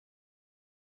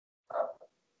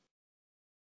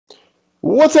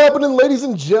What's happening, ladies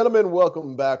and gentlemen?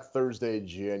 Welcome back Thursday,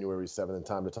 January 7th, and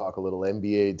time to talk a little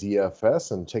NBA DFS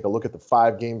and take a look at the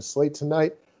five-game slate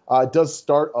tonight. It does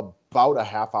start about a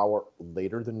half hour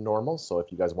later than normal, so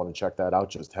if you guys want to check that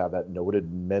out, just have that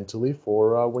noted mentally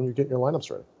for when you're getting your lineups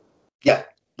ready. Yeah,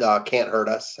 can't hurt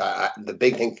us. The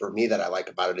big thing for me that I like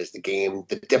about it is the game.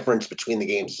 The difference between the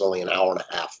games is only an hour and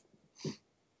a half.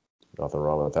 Nothing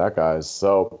wrong with that, guys.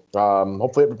 So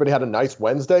hopefully everybody had a nice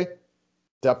Wednesday.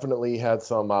 Definitely had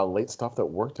some late stuff that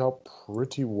worked out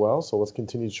pretty well. So let's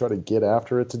continue to try to get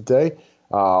after it today.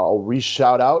 I'll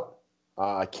re-shout out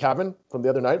Kevin from the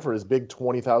other night for his big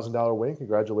 $20,000 win.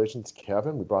 Congratulations,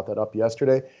 Kevin. We brought that up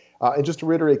yesterday. And just to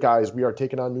reiterate, guys, we are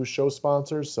taking on new show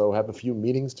sponsors. So have a few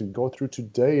meetings to go through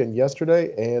today and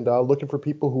yesterday, and looking for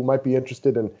people who might be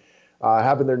interested in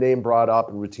having their name brought up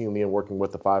and routinely and working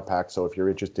with the 5-pack. So if you're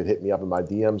interested, hit me up in my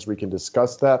DMs. We can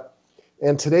discuss that.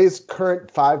 And today's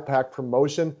current 5-pack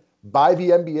promotion, buy the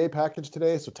NBA package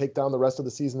today. So take down the rest of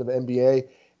the season of NBA,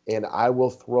 and I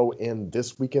will throw in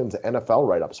this weekend's NFL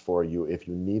write-ups for you if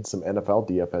you need some NFL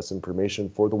DFS information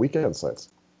for the weekend sites.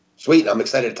 Sweet. I'm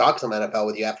excited to talk some NFL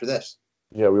with you after this.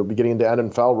 Yeah, we'll be getting into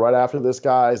NFL right after this,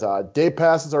 guys. Day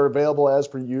passes are available as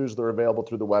per usual. They're available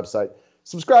through the website.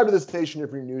 Subscribe to the station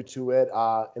if you're new to it.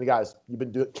 And guys, you've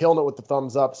been killing it with the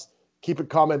thumbs ups. Keep it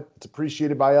coming. It's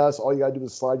appreciated by us. All you got to do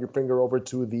is slide your finger over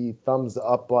to the thumbs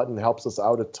up button. It helps us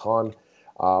out a ton.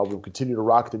 We'll continue to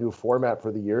rock the new format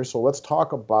for the year. So let's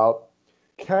talk about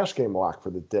cash game lock for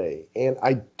the day. And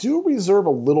I do reserve a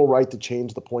little right to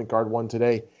change the point guard one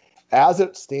today. As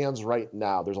it stands right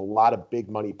now, there's a lot of big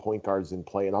money point guards in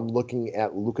play. And I'm looking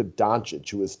at Luka Doncic,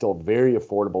 who is still very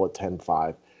affordable at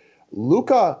 10-5.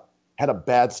 Luka had a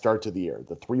bad start to the year.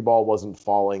 The three ball wasn't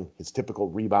falling. His typical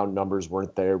rebound numbers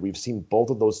weren't there. We've seen both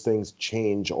of those things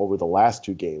change over the last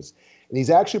two games. And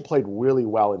he's actually played really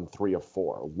well in 3 of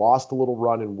 4. Lost a little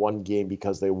run in one game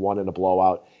because they won in a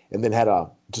blowout, and then had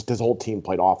just his whole team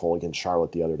played awful against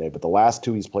Charlotte the other day. But the last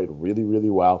two, he's played really,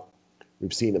 really well.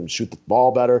 We've seen him shoot the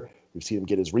ball better. We've seen him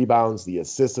get his rebounds. The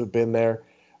assists have been there.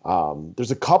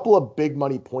 There's a couple of big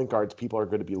money point guards people are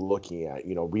going to be looking at.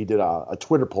 You know, we did a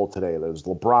Twitter poll today. There's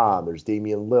LeBron, there's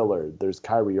Damian Lillard, there's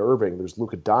Kyrie Irving, there's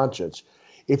Luka Doncic.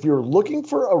 If you're looking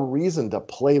for a reason to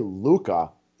play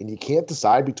Luka and you can't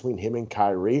decide between him and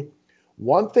Kyrie,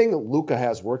 one thing that Luka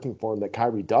has working for him that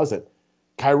Kyrie doesn't,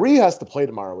 Kyrie has to play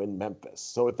tomorrow in Memphis.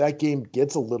 So if that game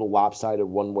gets a little lopsided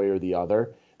one way or the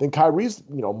other, then Kyrie's,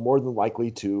 more than likely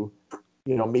to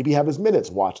maybe have his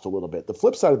minutes watched a little bit. The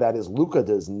flip side of that is Luka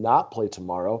does not play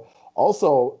tomorrow.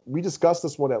 Also, we discussed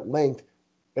this one at length,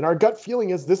 and our gut feeling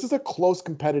is this is a close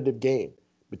competitive game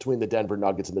between the Denver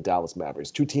Nuggets and the Dallas Mavericks,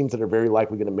 two teams that are very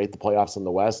likely going to make the playoffs in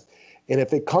the West. And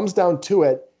if it comes down to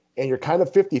it, and you're kind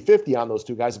of 50-50 on those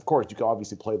two guys, of course, you can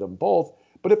obviously play them both.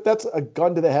 But if that's a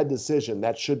gun-to-the-head decision,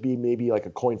 that should be maybe like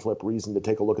a coin flip reason to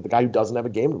take a look at the guy who doesn't have a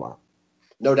game tomorrow.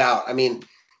 No doubt. I mean,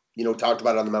 talked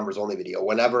about it on the members-only video.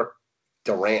 Whenever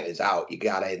Durant is out, you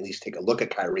got to at least take a look at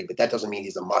Kyrie, but that doesn't mean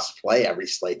he's a must-play every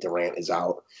slate Durant is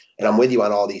out. And I'm with you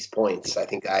on all these points. I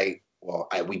think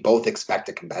we both expect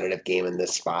a competitive game in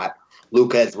this spot.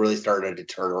 Luka has really started to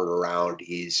turn it around.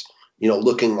 He's,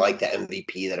 looking like the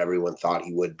MVP that everyone thought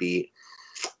he would be.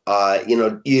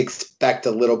 You expect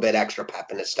a little bit extra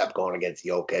pep in his step going against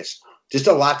Jokic. Just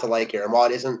a lot to like here. And while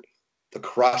it isn't the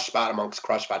crush spot amongst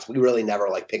crush spots, we really never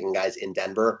like picking guys in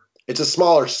Denver. It's a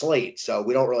smaller slate, so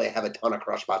we don't really have a ton of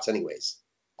crush spots anyways.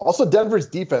 Also, Denver's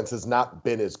defense has not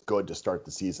been as good to start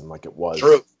the season like it was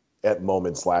at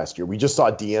moments last year. We just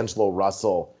saw D'Angelo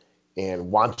Russell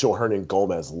and Juancho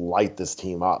Hernan-Gomez light this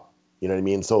team up. You know what I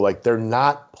mean? So, they're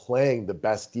not playing the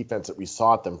best defense that we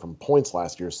saw at them from points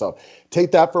last year. So,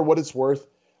 take that for what it's worth.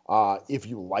 If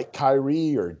you like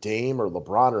Kyrie or Dame or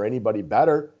LeBron or anybody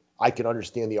better, I can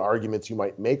understand the arguments you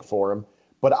might make for him.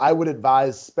 But I would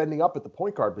advise spending up at the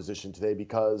point guard position today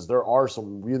because there are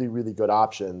some really, really good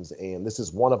options, and this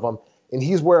is one of them. And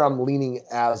he's where I'm leaning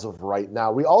as of right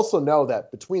now. We also know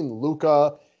that between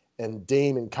Luka and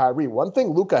Dame and Kyrie, one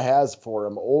thing Luka has for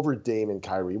him over Dame and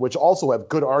Kyrie, which also have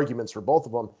good arguments for both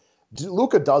of them,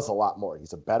 Luka does a lot more.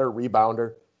 He's a better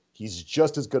rebounder. He's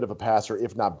just as good of a passer,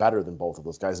 if not better than both of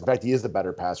those guys. In fact, he is the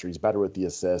better passer. He's better with the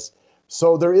assists.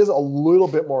 So there is a little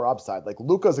bit more upside.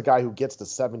 Luka's a guy who gets to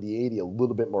 70, 80 a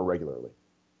little bit more regularly.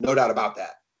 No doubt about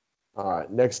that. All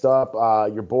right, next up,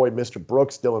 your boy, Mr.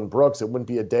 Brooks, Dylan Brooks. It wouldn't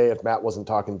be a day if Matt wasn't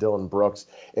talking Dylan Brooks.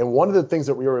 And one of the things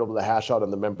that we were able to hash out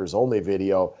in the members-only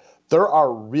video, there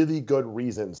are really good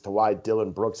reasons to why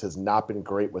Dylan Brooks has not been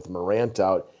great with Morant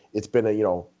out. It's been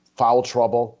foul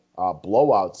trouble,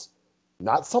 blowouts.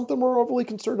 Not something we're overly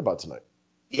concerned about tonight.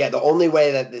 Yeah, the only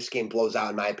way that this game blows out,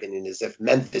 in my opinion, is if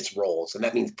Memphis rolls, and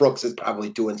that means Brooks is probably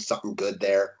doing something good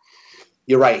there.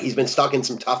 You're right. He's been stuck in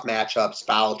some tough matchups,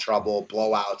 foul trouble,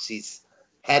 blowouts. He's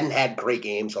hadn't had great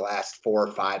games the last 4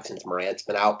 or 5 since Morant's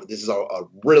been out, but this is a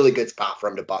really good spot for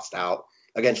him to bust out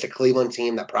against a Cleveland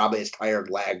team that probably has tired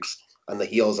legs on the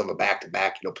heels of a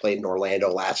back-to-back. Played in Orlando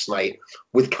last night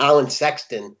with Colin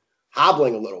Sexton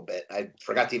hobbling a little bit. I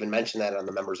forgot to even mention that on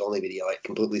the members only video. It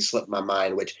completely slipped my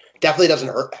mind, which definitely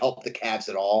doesn't help the Cavs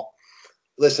at all.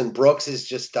 Listen, Brooks is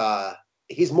just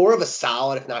he's more of a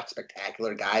solid, if not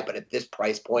spectacular guy, but at this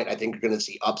price point, I think you're going to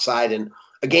see upside in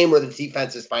a game where the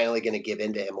defense is finally going to give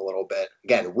in to him a little bit.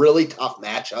 Again, really tough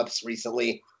matchups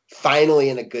recently, finally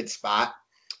in a good spot.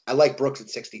 I like Brooks at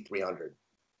 6,300.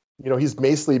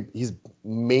 He's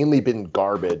mainly been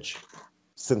garbage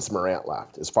since Morant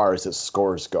left as far as his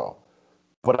scores go.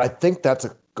 But I think that's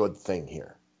a good thing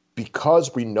here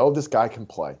because we know this guy can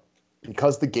play,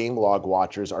 because the game log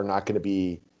watchers are not going to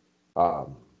be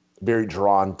very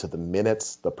drawn to the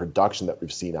minutes, the production that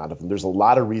we've seen out of him. There's a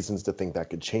lot of reasons to think that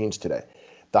could change today.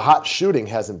 The hot shooting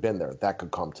hasn't been there. That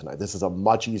could come tonight. This is a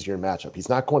much easier matchup. He's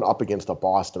not going up against a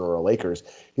Boston or a Lakers.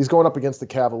 He's going up against the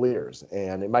Cavaliers.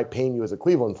 And it might pain you as a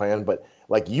Cleveland fan, but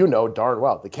like you know darn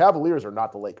well, the Cavaliers are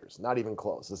not the Lakers, not even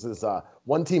close. This is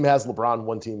one team has LeBron,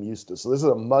 one team used to. So this is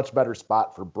a much better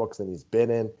spot for Brooks than he's been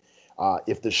in.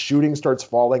 If the shooting starts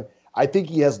falling, I think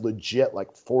he has legit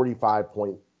like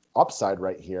 45-point upside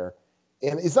right here.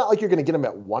 And it's not like you're going to get him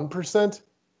at 1%.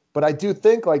 But I do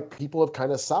think like people have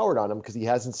kind of soured on him because he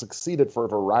hasn't succeeded for a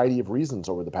variety of reasons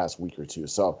over the past week or two.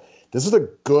 So this is a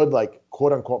good, like,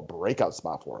 quote unquote breakout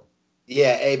spot for him.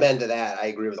 Yeah, amen to that. I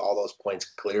agree with all those points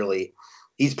clearly.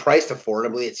 He's priced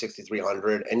affordably at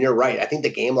 6,300. And you're right. I think the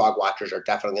game log watchers are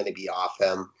definitely going to be off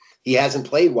him. He hasn't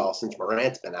played well since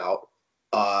Morant's been out.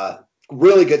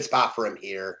 Really good spot for him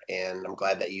here. And I'm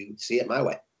glad that you see it my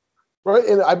way. Right,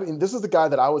 and I mean, this is the guy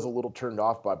that I was a little turned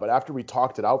off by, but after we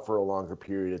talked it out for a longer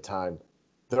period of time,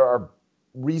 there are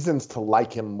reasons to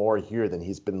like him more here than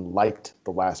he's been liked the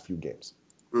last few games.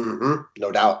 Mm-hmm.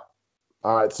 No doubt.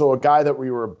 All right, so a guy that we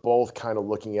were both kind of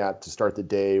looking at to start the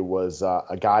day was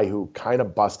a guy who kind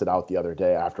of busted out the other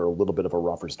day after a little bit of a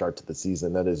rougher start to the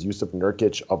season. That is Jusuf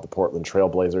Nurkic of the Portland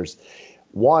Trailblazers.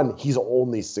 One, he's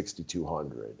only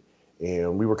 6,200.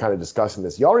 And we were kind of discussing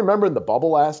this. Y'all remember in the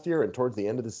bubble last year and towards the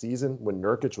end of the season when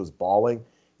Nurkic was balling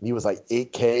and he was like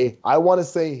 8K? I want to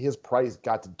say his price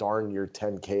got to darn near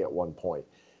 10K at one point.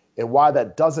 And why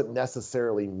that doesn't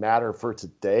necessarily matter for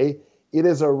today, it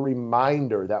is a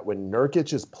reminder that when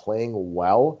Nurkic is playing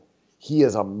well, he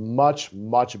is a much,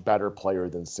 much better player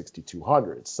than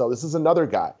 6,200. So this is another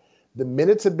guy. The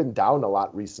minutes have been down a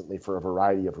lot recently for a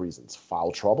variety of reasons.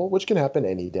 Foul trouble, which can happen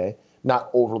any day.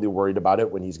 Not overly worried about it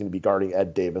when he's going to be guarding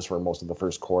Ed Davis for most of the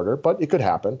first quarter, but it could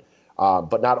happen.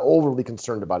 But not overly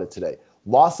concerned about it today.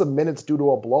 Loss of minutes due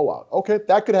to a blowout. Okay,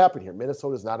 that could happen here.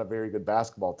 Minnesota's not a very good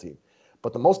basketball team.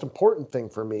 But the most important thing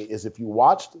for me is if you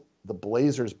watched the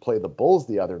Blazers play the Bulls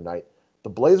the other night, the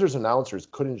Blazers announcers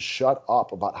couldn't shut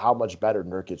up about how much better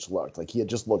Nurkic looked. Like he had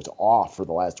just looked off for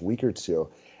the last week or two.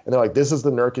 And they're like, this is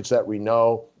the Nurkic that we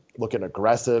know, looking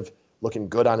aggressive, looking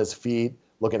good on his feet,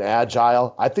 looking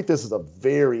agile. I think this is a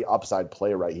very upside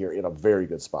play right here in a very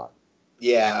good spot.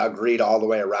 Yeah, agreed all the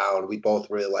way around. We both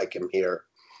really like him here.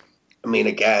 I mean,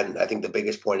 again, I think the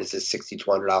biggest point is his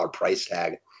 $6,200 price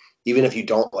tag. Even if you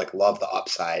don't like love the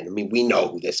upside, I mean, we know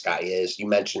who this guy is. You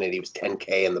mentioned it; he was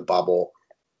 10K in the bubble,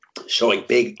 showing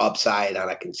big upside on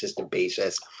a consistent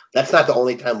basis. That's not the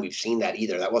only time we've seen that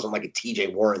either. That wasn't like a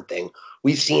TJ Warren thing.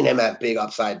 We've seen him at big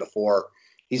upside before.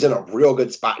 He's in a real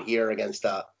good spot here against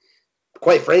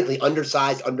quite frankly,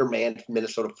 undersized, undermanned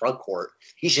Minnesota front court.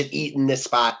 He should eat in this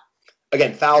spot.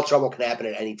 Again, foul trouble can happen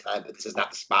at any time, but this is not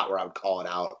the spot where I would call it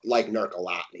out. Like Nurk a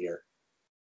lot here.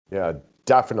 Yeah,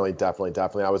 definitely.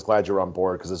 I was glad you were on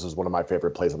board because this was one of my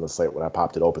favorite plays on the slate when I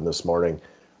popped it open this morning.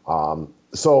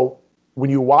 So when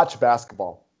you watch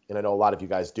basketball, and I know a lot of you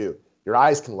guys do, your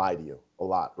eyes can lie to you a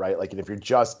lot, right? Like, and if you're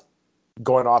just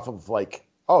going off of like,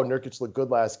 oh, Nurkic looked good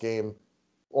last game,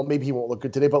 well, maybe he won't look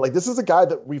good today, but like this is a guy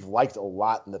that we've liked a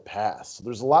lot in the past. So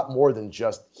there's a lot more than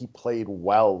just he played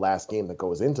well last game that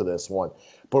goes into this one.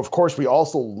 But of course, we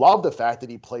also love the fact that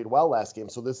he played well last game.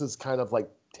 So this is kind of like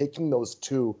taking those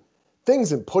two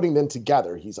things and putting them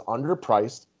together. He's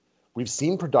underpriced. We've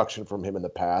seen production from him in the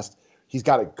past. He's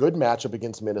got a good matchup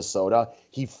against Minnesota.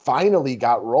 He finally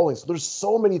got rolling. So there's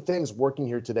so many things working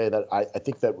here today that I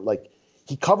think that like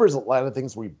he covers a lot of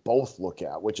things we both look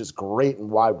at, which is great and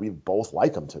why we both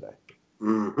like him today.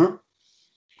 Mm-hmm.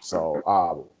 So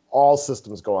all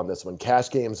systems go on this one. Cash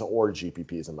games or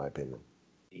GPPs, in my opinion.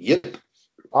 Yep.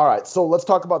 All right, so let's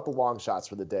talk about the long shots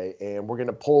for the day, and we're going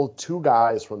to pull two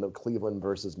guys from the Cleveland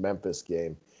versus Memphis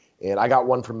game. And I got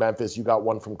one from Memphis, you got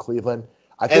one from Cleveland.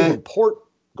 I think And important.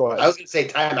 Go ahead. I was going to say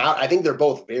timeout. I think they're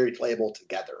both very playable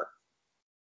together.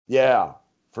 Yeah,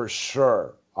 for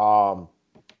sure.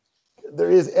 There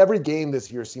is every game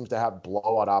this year seems to have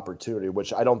blowout opportunity,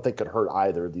 which I don't think could hurt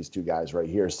either of these two guys right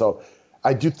here. So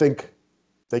I do think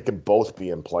they could both be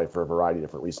in play for a variety of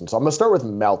different reasons. So I'm going to start with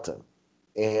Melton.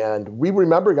 And we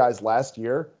remember, guys, last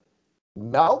year,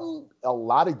 Melton, a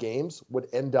lot of games would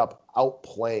end up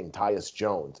outplaying Tyus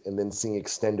Jones and then seeing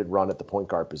extended run at the point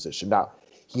guard position. Now,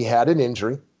 he had an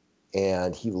injury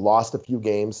and he lost a few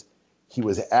games. He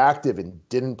was active and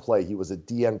didn't play. He was a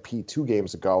DNP 2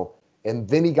 games ago. And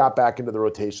then he got back into the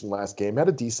rotation last game, had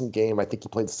a decent game. I think he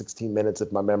played 16 minutes,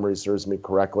 if my memory serves me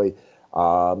correctly,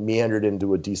 meandered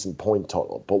into a decent point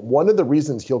total. But one of the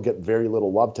reasons he'll get very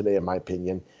little love today, in my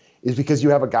opinion, is because you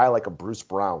have a guy like a Bruce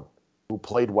Brown who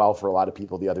played well for a lot of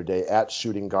people the other day at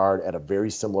shooting guard at a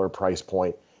very similar price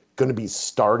point, going to be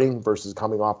starting versus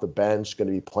coming off the bench, going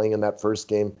to be playing in that first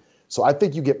game. So I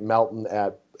think you get Melton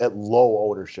at low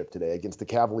ownership today against the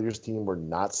Cavaliers team we're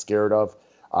not scared of.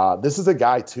 This is a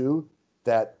guy, too,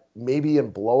 that maybe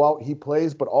in blowout he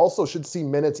plays, but also should see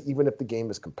minutes even if the game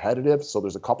is competitive. So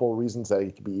there's a couple of reasons that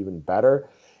he could be even better.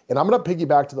 And I'm going to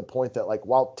piggyback to the point that, like,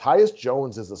 while Tyus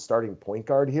Jones is a starting point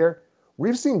guard here,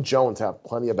 we've seen Jones have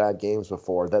plenty of bad games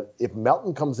before, that if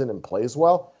Melton comes in and plays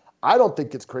well, I don't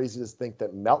think it's crazy to think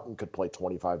that Melton could play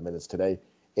 25 minutes today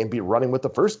and be running with the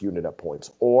first unit at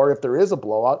points. Or if there is a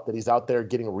blowout, that he's out there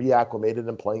getting reacclimated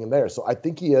and playing in there. So I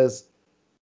think he is.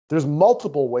 There's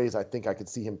multiple ways I think I could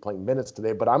see him playing minutes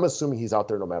today, but I'm assuming he's out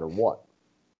there no matter what.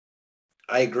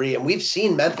 I agree. And we've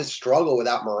seen Memphis struggle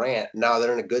without Morant. Now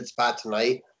they're in a good spot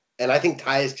tonight. And I think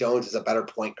Tyus Jones is a better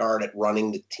point guard at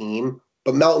running the team,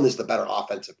 but Melton is the better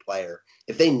offensive player.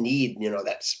 If they need,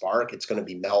 that spark, it's going to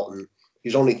be Melton.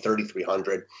 He's only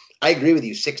 3,300. I agree with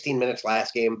you. 16 minutes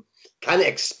last game. Kind of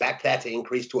expect that to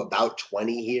increase to about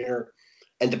 20 here.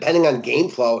 And depending on game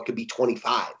flow, it could be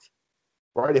 25.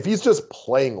 Right? If he's just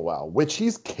playing well, which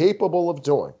he's capable of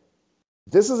doing,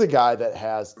 this is a guy that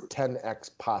has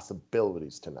 10x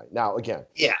possibilities tonight. Now, again,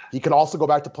 he could also go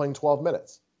back to playing 12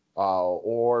 minutes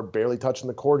or barely touching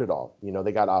the court at all.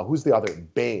 They got, who's the other?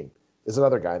 Bane is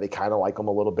another guy. They kind of like him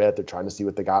a little bit. They're trying to see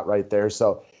what they got right there.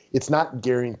 So it's not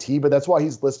guaranteed, but that's why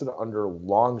he's listed under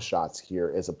long shots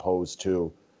here as opposed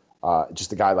to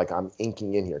just a guy like I'm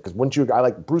inking in here. Because once you a guy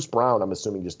like Bruce Brown, I'm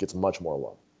assuming just gets much more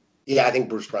love. Yeah, I think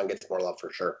Bruce Brown gets more love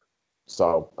for sure.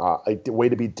 So a way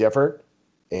to be different.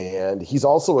 And he's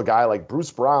also a guy like Bruce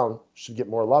Brown should get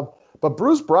more love. But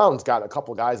Bruce Brown's got a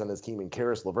couple guys on his team in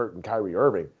Karis LeVert and Kyrie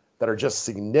Irving that are just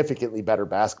significantly better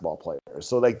basketball players.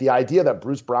 So like the idea that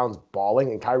Bruce Brown's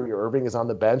balling and Kyrie Irving is on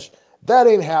the bench, that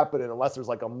ain't happening unless there's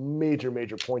like a major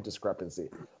point discrepancy.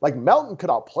 Like Melton could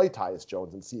outplay Tyus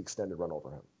Jones and see extended run over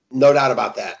him. No doubt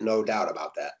about that. No doubt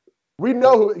about that. We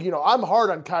know who, I'm hard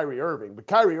on Kyrie Irving, but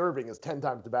Kyrie Irving is 10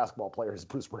 times the basketball player as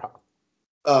Bruce Brown.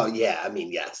 Oh, yeah. I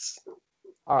mean, yes.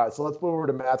 All right, so let's move over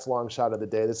to Matt's long shot of the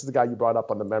day. This is the guy you brought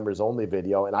up on the members only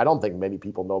video, and I don't think many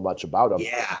people know much about him.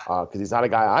 Yeah. Because he's not a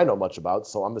guy I know much about,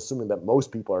 so I'm assuming that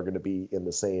most people are going to be in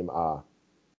the same,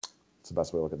 what's the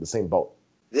best way to look at it, the same boat.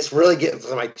 This really gets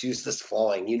my juices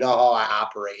flowing. You know how I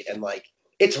operate, and,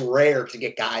 it's rare to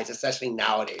get guys, especially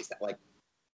nowadays,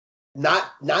 that,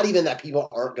 not even that people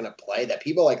aren't going to play, that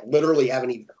people, literally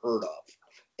haven't even heard of.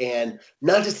 And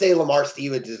not to say Lamar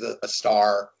Stevens is a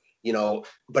star,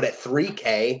 but at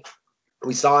 3K,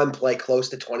 we saw him play close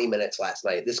to 20 minutes last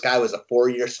night. This guy was a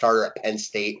 4-year starter at Penn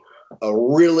State, a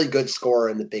really good scorer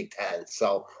in the Big Ten.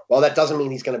 So while that doesn't mean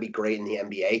he's going to be great in the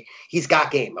NBA, he's got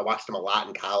game. I watched him a lot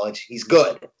in college. He's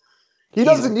good. He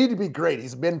doesn't need to be great.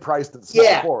 He's been priced at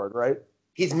small forward, right?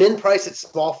 He's been priced at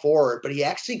small forward, but he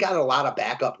actually got a lot of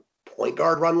backup point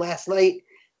guard run last night.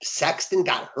 Sexton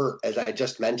got hurt, as I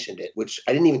just mentioned it, which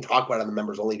I didn't even talk about on the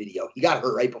members only video. He got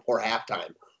hurt right before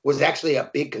halftime. Was actually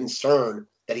a big concern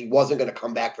that he wasn't going to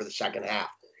come back for the second half.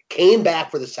 Came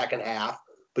back for the second half,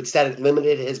 but said it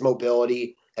limited his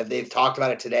mobility. As they've talked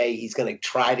about it today, he's going to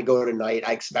try to go tonight.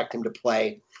 I expect him to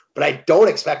play, but I don't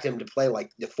expect him to play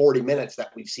the 40 minutes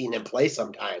that we've seen him play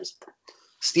sometimes.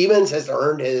 Stevens has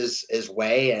earned his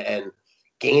way and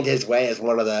gained his way as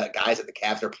one of the guys that the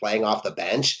Cavs are playing off the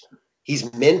bench.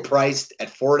 He's min-priced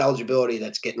at forward eligibility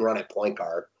that's getting run at point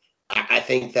guard. I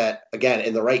think that, again,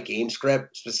 in the right game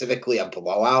script, specifically a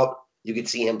blowout, you could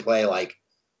see him play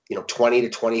 20 to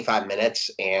 25 minutes,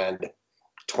 and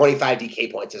 25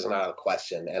 DK points isn't out of the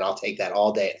question, and I'll take that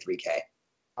all day at 3K.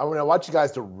 I want you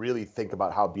guys to really think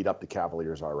about how beat up the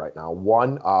Cavaliers are right now.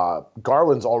 One,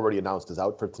 Garland's already announced is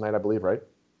out for tonight, I believe, right?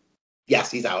 Yes,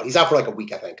 he's out. He's out for like a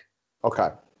week, I think. Okay.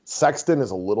 Sexton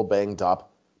is a little banged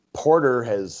up. Porter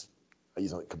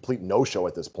he's a complete no-show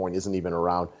at this point, isn't even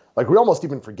around. Like, we almost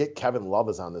even forget Kevin Love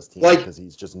is on this team because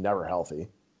he's just never healthy.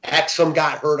 Exum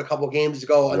got hurt a couple games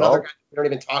ago. Yep. Another guy we don't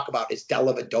even talk about is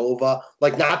Dellavedova.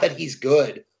 Like, not that he's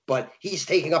good, but he's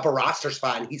taking up a roster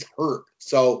spot and he's hurt.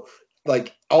 So,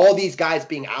 like, all these guys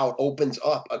being out opens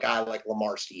up a guy like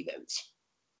Lamar Stevens.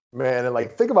 Man, and,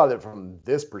 like, think about it from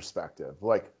this perspective.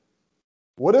 Like,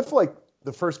 what if, like,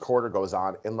 the first quarter goes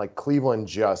on and, like, Cleveland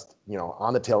just,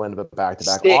 on the tail end of a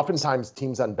back-to-back. Oftentimes,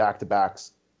 teams on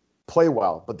back-to-backs play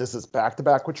well, but this is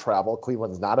back-to-back with travel.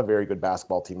 Cleveland's not a very good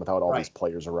basketball team without all these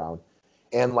players around.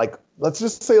 And, like, let's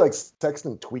just say, like,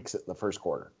 Sexton tweaks it in the first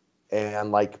quarter.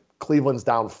 And, like, Cleveland's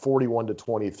down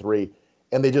 41-23,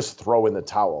 and they just throw in the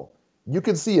towel. You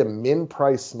could see a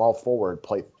min-price small forward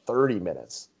play 30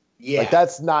 minutes. Yeah. Like,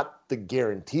 that's not the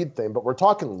guaranteed thing, but we're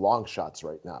talking long shots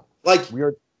right now. Like,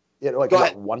 we're like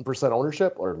 1%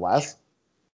 ownership or less?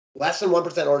 Less than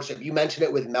 1% ownership. You mentioned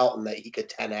it with Melton that he could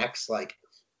 10x. Like,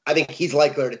 I think he's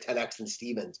likelier to 10x than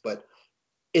Stevens, but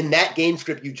in that game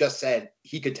script you just said,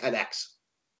 he could 10x.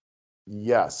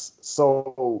 Yes.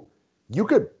 So you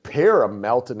could pair a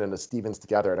Melton and a Stevens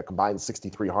together at a combined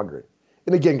 6,300.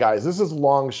 And again, guys, this is a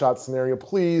long shot scenario.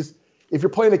 Please, if you're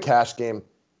playing a cash game,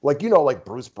 like, like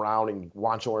Bruce Brown and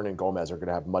Juancho and Gomez are going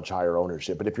to have much higher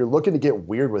ownership. But if you're looking to get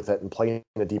weird with it and play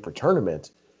in a deeper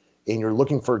tournament, and you're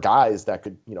looking for guys that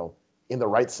could, in the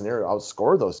right scenario,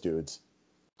 outscore those dudes,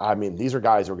 I mean, these are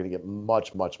guys who are going to get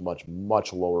much, much, much,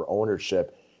 much lower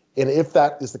ownership. And if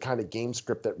that is the kind of game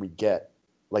script that we get,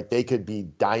 like, they could be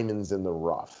diamonds in the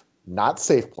rough, not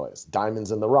safe plays,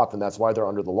 diamonds in the rough. And that's why they're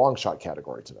under the long shot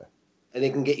category today. And they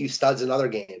can get you studs in other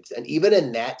games. And even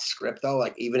in that script, though,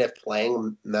 like, even if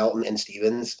playing Melton and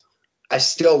Stevens, I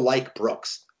still like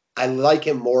Brooks. I like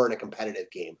him more in a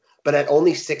competitive game. But at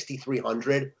only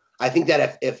 6,300, I think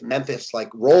that if Memphis, like,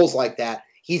 rolls like that,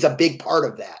 he's a big part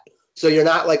of that. So you're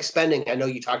not, like, spending, I know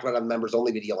you talked about on the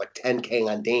members-only video, like $10K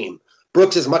on Dame.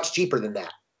 Brooks is much cheaper than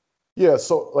that. Yeah,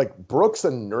 so, like, Brooks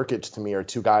and Nurkic, to me, are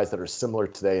two guys that are similar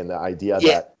today in the idea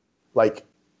that, like,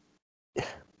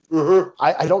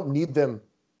 I don't need them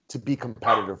to be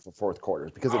competitive for fourth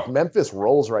quarters, because if Memphis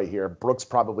rolls right here, Brooks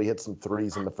probably hit some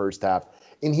threes in the first half,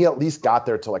 and he at least got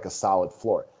there to, like, a solid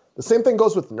floor. The same thing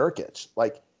goes with Nurkic.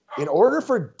 Like, in order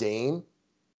for Dame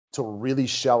to really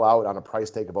shell out on a price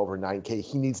tag of over 9K,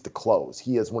 he needs to close.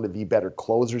 He is one of the better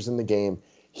closers in the game.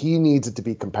 He needs it to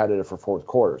be competitive for fourth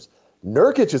quarters.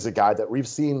 Nurkic is a guy that we've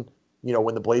seen,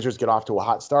 when the Blazers get off to a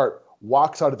hot start,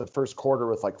 walks out of the first quarter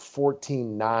with like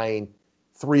 14-9,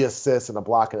 3 assists and a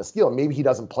block and a steal. Maybe he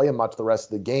doesn't play him much the rest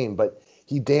of the game, but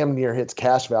he damn near hits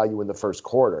cash value in the first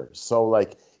quarter. So,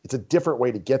 like, it's a different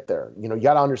way to get there. You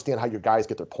got to understand how your guys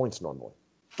get their points normally.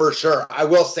 For sure. I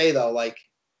will say, though, like,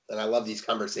 and I love these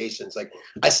conversations, like,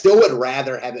 I still would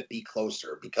rather have it be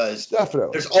closer, because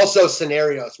there's also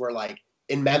scenarios where, like,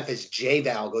 in Memphis,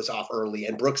 J-Val goes off early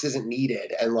and Brooks isn't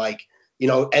needed and, like,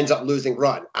 ends up losing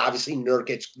run. Obviously,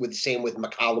 Nurkic same with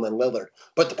McCollum and Lillard.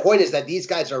 But the point is that these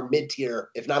guys are mid-tier,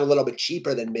 if not a little bit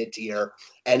cheaper than mid-tier.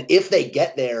 And if they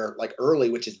get there, like, early,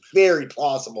 which is very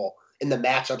plausible in the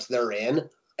matchups they're in,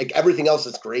 like, everything else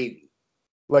is gravy.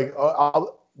 Like,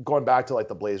 going back to, like,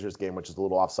 the Blazers game, which is a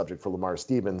little off subject for Lamar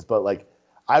Stevens, but, like,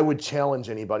 I would challenge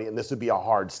anybody, and this would be a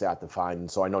hard stat to find,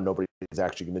 so I know nobody is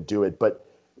actually going to do it, but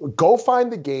go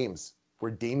find the games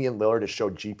where Damian Lillard has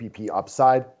showed GPP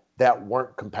upside that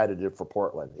weren't competitive for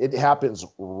Portland. It happens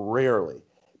rarely,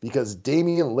 because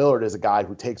Damian Lillard is a guy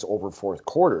who takes over fourth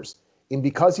quarters, and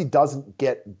because he doesn't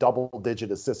get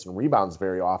double-digit assists and rebounds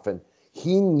very often,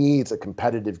 he needs a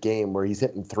competitive game where he's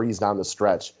hitting threes down the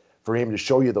stretch for him to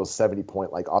show you those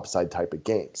 70-point, like, upside type of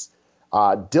games.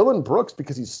 Dylan Brooks,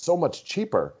 because he's so much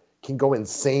cheaper, can go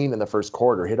insane in the first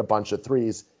quarter, hit a bunch of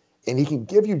threes, and he can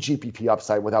give you GPP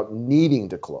upside without needing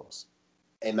to close.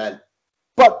 Amen.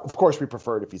 But, of course, we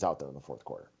prefer it if he's out there in the fourth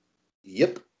quarter.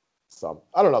 Yep. So,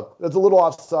 I don't know. It's a little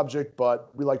off subject,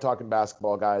 but we like talking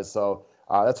basketball, guys. So,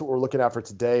 that's what we're looking at for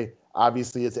today.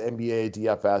 Obviously, it's NBA,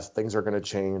 DFS. Things are going to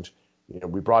change.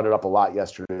 We brought it up a lot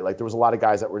yesterday. Like, there was a lot of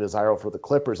guys that were desirable for the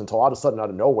Clippers until all of a sudden, out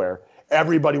of nowhere,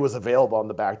 everybody was available on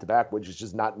the back-to-back, which is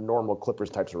just not normal Clippers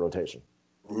types of rotation.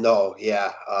 No,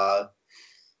 yeah.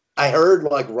 I heard,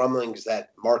 like, rumblings that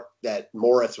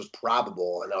Morris was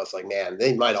probable, and I was like, man,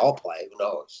 they might all play. Who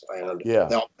knows? Yeah.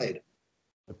 They all played.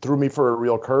 It threw me for a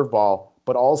real curveball,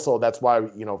 but also that's why,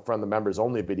 from the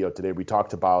members-only video today, we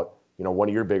talked about, one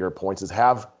of your bigger points is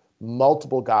have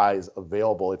multiple guys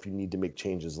available if you need to make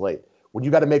changes late. When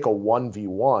you got to make a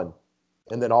 1v1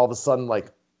 and then all of a sudden,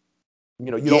 like, you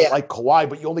don't like Kawhi,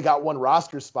 but you only got one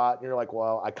roster spot, and you're like,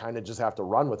 well, I kind of just have to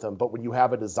run with him. But when you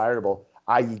have a desirable,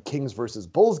 i.e. Kings versus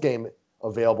Bulls game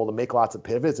available to make lots of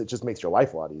pivots, it just makes your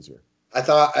life a lot easier. I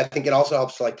think it also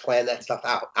helps to like plan that stuff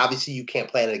out. Obviously, you can't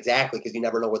plan it exactly because you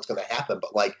never know what's going to happen.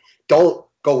 But like, don't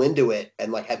go into it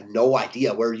and like have no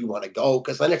idea where you want to go,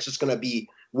 because then it's just going to be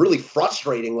really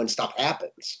frustrating when stuff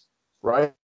happens.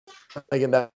 Right.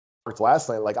 Again, that worked last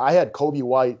night. Like I had Kobe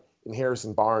White and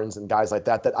Harrison Barnes and guys like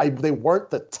that they weren't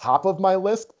the top of my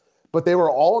list, but they were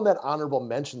all in that honorable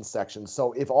mention section.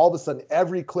 So if all of a sudden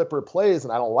every Clipper plays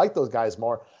and I don't like those guys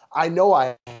more, I know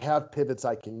I have pivots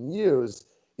I can use.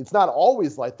 It's not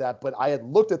always like that, but I had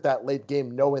looked at that late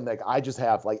game knowing that I just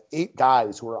have like 8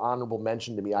 guys who are honorable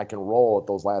mention to me I can roll at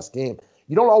those last game.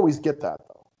 You don't always get that,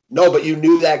 though. No, but you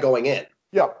knew that going in.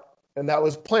 Yep. And that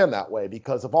was planned that way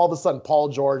because if all of a sudden Paul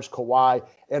George, Kawhi,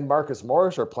 and Marcus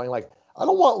Morris are playing, like, I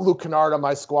don't want Luke Kennard on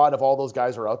my squad if all those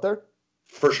guys are out there.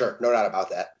 For sure. No doubt about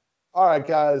that. All right,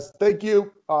 guys. Thank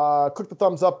you. Click the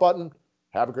thumbs up button.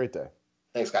 Have a great day.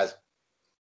 Thanks, guys.